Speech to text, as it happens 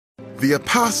The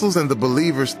apostles and the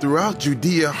believers throughout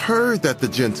Judea heard that the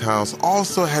Gentiles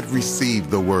also had received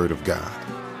the word of God.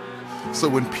 So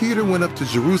when Peter went up to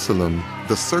Jerusalem,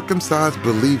 the circumcised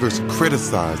believers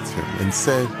criticized him and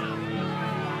said,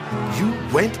 "You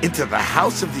went into the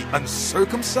house of the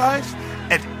uncircumcised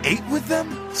and ate with them?"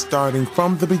 Starting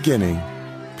from the beginning,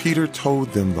 Peter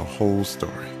told them the whole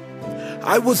story.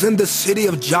 I was in the city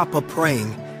of Joppa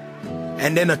praying,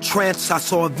 and in a trance I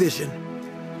saw a vision.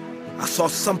 I saw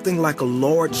something like a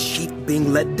large sheet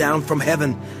being let down from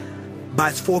heaven by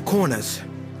its four corners,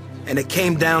 and it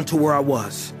came down to where I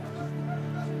was.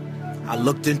 I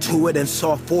looked into it and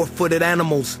saw four-footed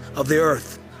animals of the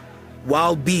earth,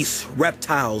 wild beasts,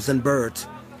 reptiles, and birds.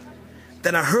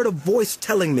 Then I heard a voice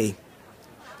telling me,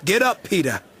 "Get up,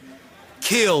 Peter,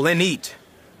 kill and eat."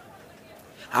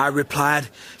 I replied,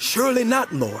 "Surely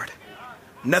not, Lord.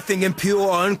 Nothing impure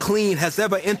or unclean has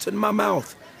ever entered my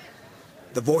mouth."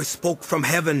 The voice spoke from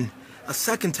heaven a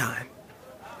second time.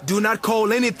 "Do not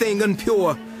call anything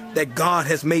impure that God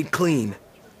has made clean."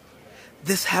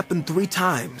 This happened 3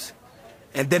 times,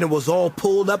 and then it was all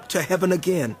pulled up to heaven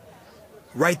again.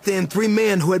 Right then, 3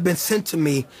 men who had been sent to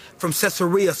me from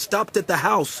Caesarea stopped at the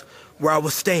house where I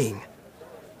was staying.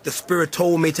 The Spirit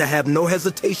told me to have no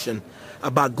hesitation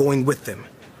about going with them.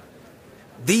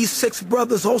 These 6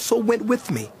 brothers also went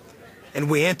with me, and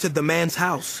we entered the man's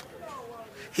house.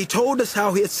 He told us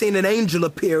how he had seen an angel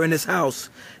appear in his house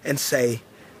and say,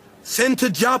 "Send to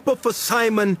Joppa for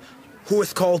Simon, who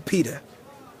is called Peter.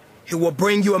 He will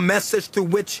bring you a message through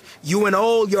which you and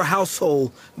all your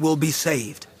household will be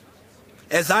saved."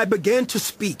 As I began to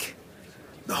speak,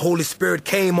 the Holy Spirit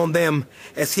came on them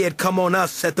as he had come on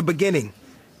us at the beginning.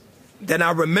 Then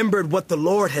I remembered what the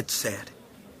Lord had said.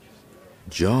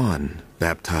 John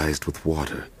baptized with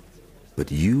water,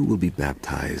 but you will be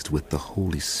baptized with the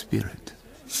Holy Spirit.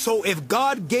 So if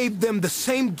God gave them the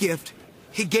same gift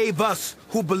he gave us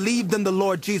who believed in the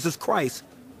Lord Jesus Christ,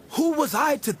 who was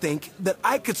I to think that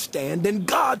I could stand in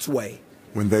God's way?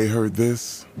 When they heard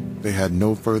this, they had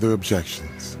no further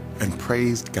objections and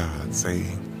praised God,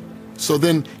 saying, "So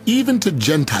then, even to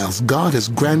Gentiles, God has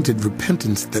granted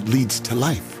repentance that leads to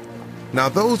life." Now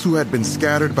those who had been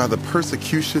scattered by the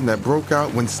persecution that broke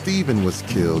out when Stephen was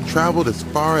killed traveled as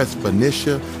far as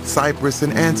Phoenicia, Cyprus,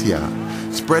 and Antioch,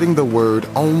 spreading the word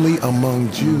only among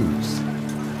Jews.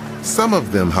 Some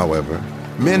of them, however,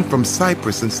 men from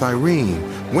Cyprus and Cyrene,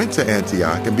 went to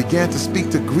Antioch and began to speak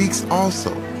to Greeks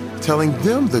also, telling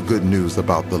them the good news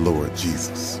about the Lord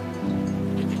Jesus.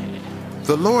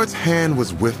 The Lord's hand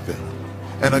was with them,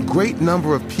 and a great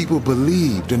number of people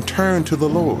believed and turned to the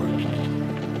Lord.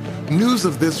 News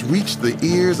of this reached the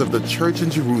ears of the church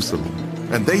in Jerusalem,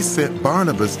 and they sent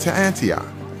Barnabas to Antioch.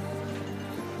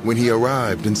 When he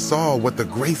arrived and saw what the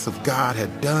grace of God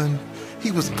had done,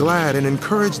 he was glad and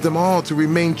encouraged them all to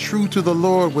remain true to the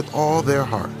Lord with all their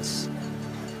hearts.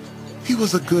 He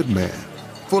was a good man,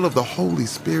 full of the Holy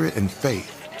Spirit and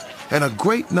faith, and a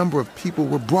great number of people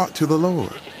were brought to the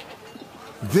Lord.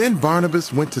 Then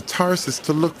Barnabas went to Tarsus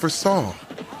to look for Saul,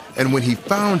 and when he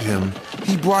found him,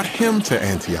 he brought him to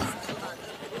Antioch.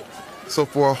 So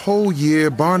for a whole year,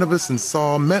 Barnabas and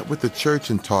Saul met with the church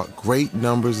and taught great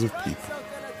numbers of people.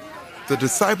 The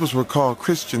disciples were called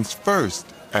Christians first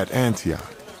at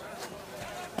Antioch.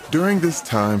 During this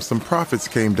time, some prophets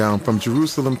came down from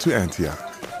Jerusalem to Antioch.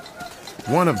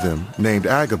 One of them, named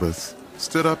Agabus,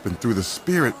 stood up and through the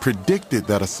Spirit predicted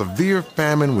that a severe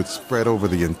famine would spread over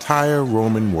the entire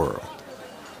Roman world.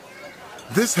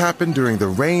 This happened during the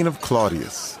reign of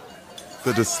Claudius.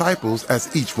 The disciples,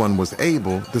 as each one was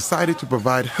able, decided to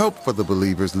provide help for the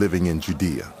believers living in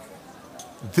Judea.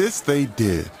 This they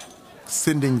did,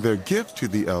 sending their gift to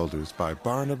the elders by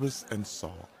Barnabas and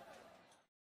Saul.